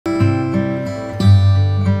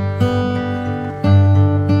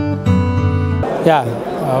Yeah,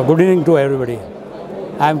 good evening to everybody.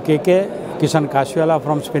 I am KK Kishan Kashiwala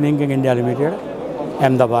from Spinning King India Limited,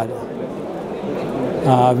 Ahmedabad.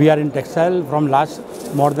 We are in textile from last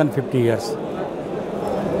more than 50 years.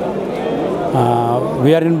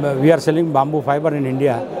 We are selling bamboo fiber in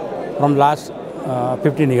India from last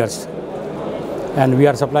 15 years, and we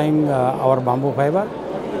are supplying our bamboo fiber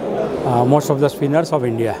most of the spinners of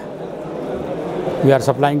India. We are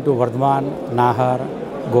supplying to Vardhman, Nahar,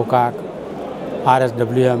 Gokak,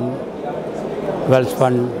 RSWM,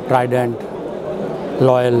 Welspun, Trident,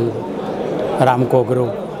 Loyal, Ramco Group,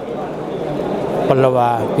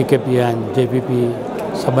 Pallava, PKPN, JPP,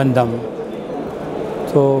 Sabandham.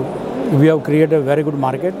 So we have created a very good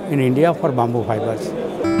market in India for bamboo fibers.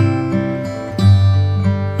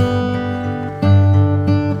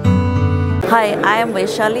 Hi, I am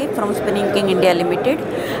Vaishali from Spinning King India Limited,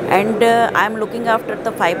 and I am looking after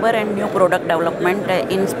the fiber and new product development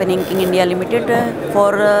in Spinning King India Limited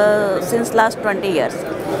for since last 20 years.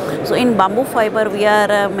 So in bamboo fiber we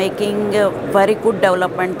are making very good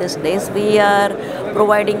development these days. We are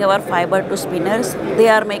providing our fiber to spinners. They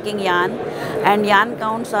are making yarn, and yarn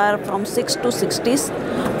counts are from 6 to 60s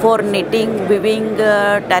for knitting, weaving,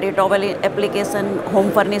 territorial application,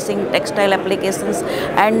 home furnishing, textile applications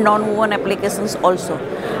and non-woven applications also.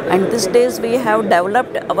 And these days we have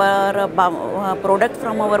developed our product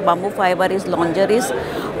from our bamboo fiber is lingeries.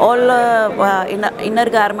 All inner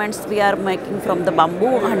garments we are making from the bamboo,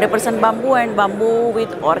 100% bamboo, and bamboo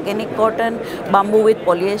with organic cotton, bamboo with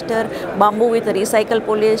polyester, bamboo with recycled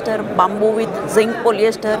polyester, bamboo with zinc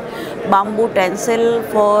polyester, bamboo tencel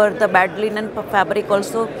for the bed linen fabric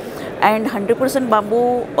also, and 100%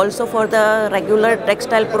 bamboo also for the regular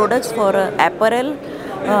textile products for apparel,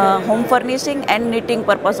 home furnishing and knitting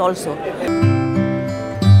purpose also.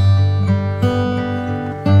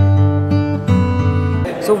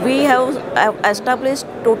 So we have established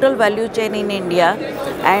total value chain in India,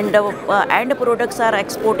 and products are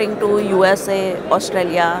exporting to USA,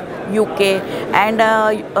 Australia, UK and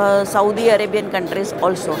Saudi Arabian countries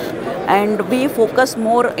also. And we focus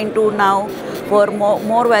more into now for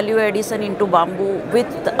more value addition into bamboo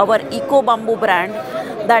with our Eco Bamboo brand,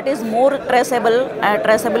 that is more traceable.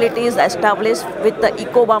 Traceability is established with the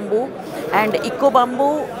Eco Bamboo, and Eco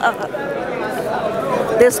Bamboo.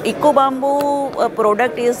 This Eco Bamboo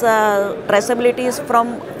product is traceability is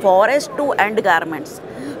from forest to end garments.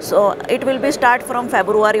 So it will be start from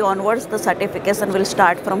February onwards. The certification will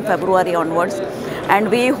start from February onwards, and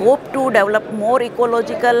we hope to develop more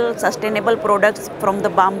ecological, sustainable products from the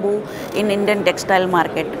bamboo in Indian textile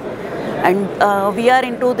market. And we are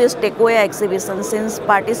into this takeaway exhibition since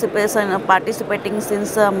participating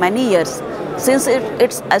since many years, since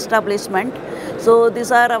its establishment. So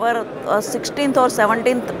these are our 16th or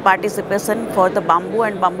 17th participation for the bamboo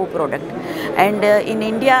and bamboo product. And in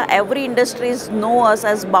India, every industries know us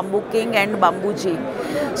as Bamboo King and Bamboo Ji.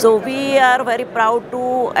 So we are very proud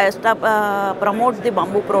to promote the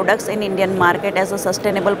bamboo products in Indian market as a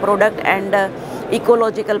sustainable product and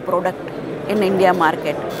ecological product in India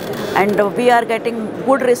market. And we are getting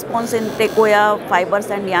good response in Tekoya, fibers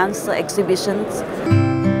and yarns exhibitions.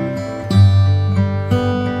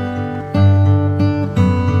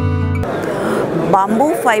 Bamboo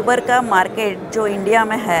fibre का market जो India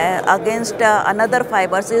में है against another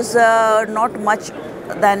fibres is not much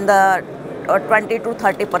then the 20 to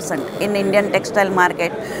 30% in Indian textile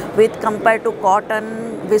market with compared to cotton,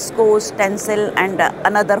 viscose, tencel and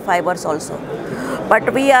another fibers also.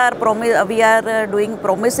 But we are doing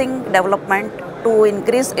promising development to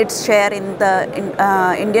increase its share in the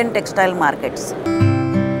Indian textile markets.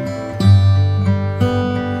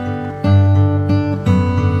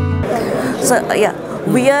 So yeah,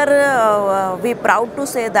 we proud to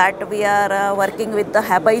say that we are working with the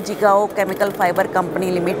Hebei Jigao Chemical Fiber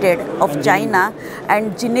Company Limited of China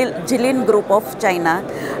and Jilin Group of China,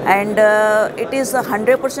 and it is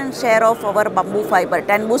 100% share of our bamboo fiber,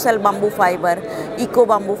 Tenbu cell bamboo fiber, Eco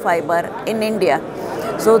Bamboo fiber in India.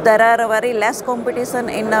 So there are very less competition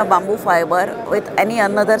in bamboo fiber with any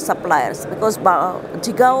another suppliers, because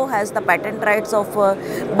Jigao has the patent rights of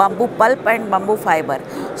bamboo pulp and bamboo fiber.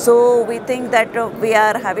 So we think that we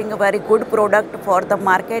are having a very good product for the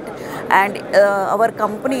market, and our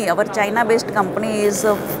company, our China-based company is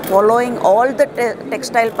following all the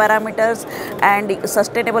textile parameters and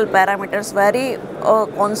sustainable parameters very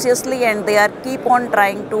consciously, and they are keep on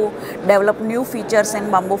trying to develop new features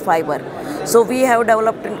in bamboo fiber. So we have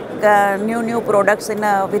developed new products in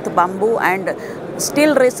with bamboo, and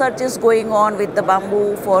still research is going on with the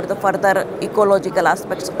bamboo for the further ecological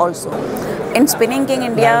aspects also. In Spinning King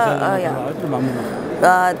India,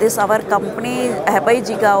 this our company Hebai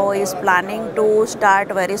Jigao is planning to start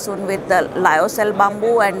very soon with the lyocell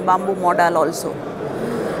bamboo and bamboo modal also.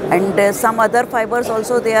 And some other fibers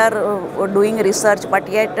also they are doing research, but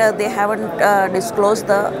yet they haven't disclosed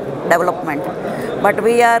the development. But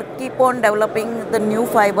we are keep on developing the new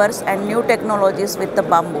fibers and new technologies with the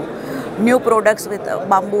bamboo. New products with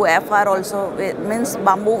bamboo FR also, means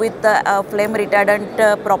bamboo with flame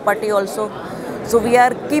retardant property also. So we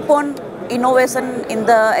are keep on innovation in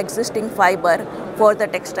the existing fiber for the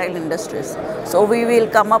textile industries. So we will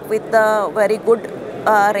come up with a very good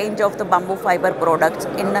range of the bamboo fiber products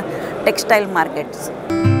in textile markets.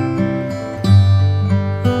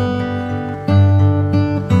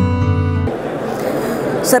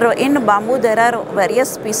 Sir, in bamboo there are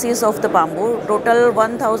various species of the bamboo, total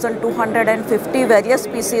 1250 various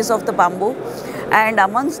species of the bamboo, and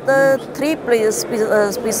amongst the three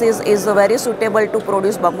species is very suitable to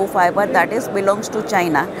produce bamboo fiber, that is belongs to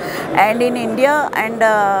China. And in India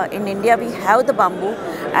we have the bamboo,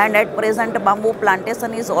 and at present bamboo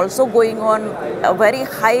plantation is also going on a very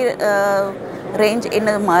high range in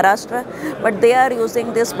Maharashtra, but they are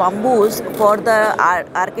using these bamboos for the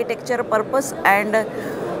architecture purpose and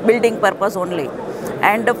building purpose only.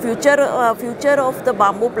 And the future of the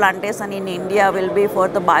bamboo plantation in India will be for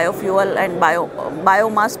the biofuel and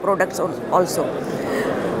biomass products also.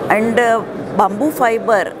 And bamboo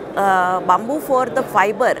fiber, bamboo for the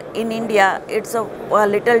fiber in India, it's a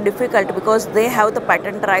little difficult because they have the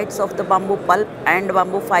patent rights of the bamboo pulp and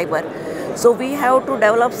bamboo fiber. So we have to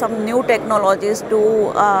develop some new technologies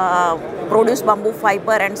to produce bamboo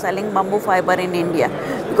fiber and selling bamboo fiber in India,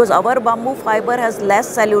 because our bamboo fiber has less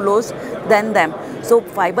cellulose than them. So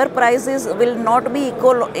fiber prices will not be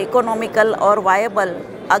economical or viable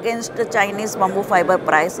against the Chinese bamboo fiber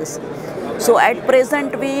prices. So at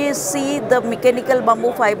present we see the mechanical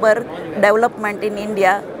bamboo fiber development in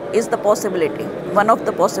India is the possibility, one of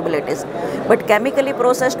the possibilities. But chemically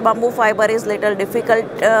processed bamboo fiber is little difficult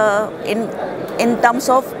in terms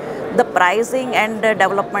of the pricing and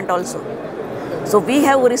development also. So we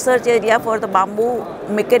have research area for the bamboo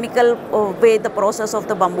mechanical way, the process of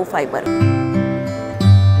the bamboo fiber.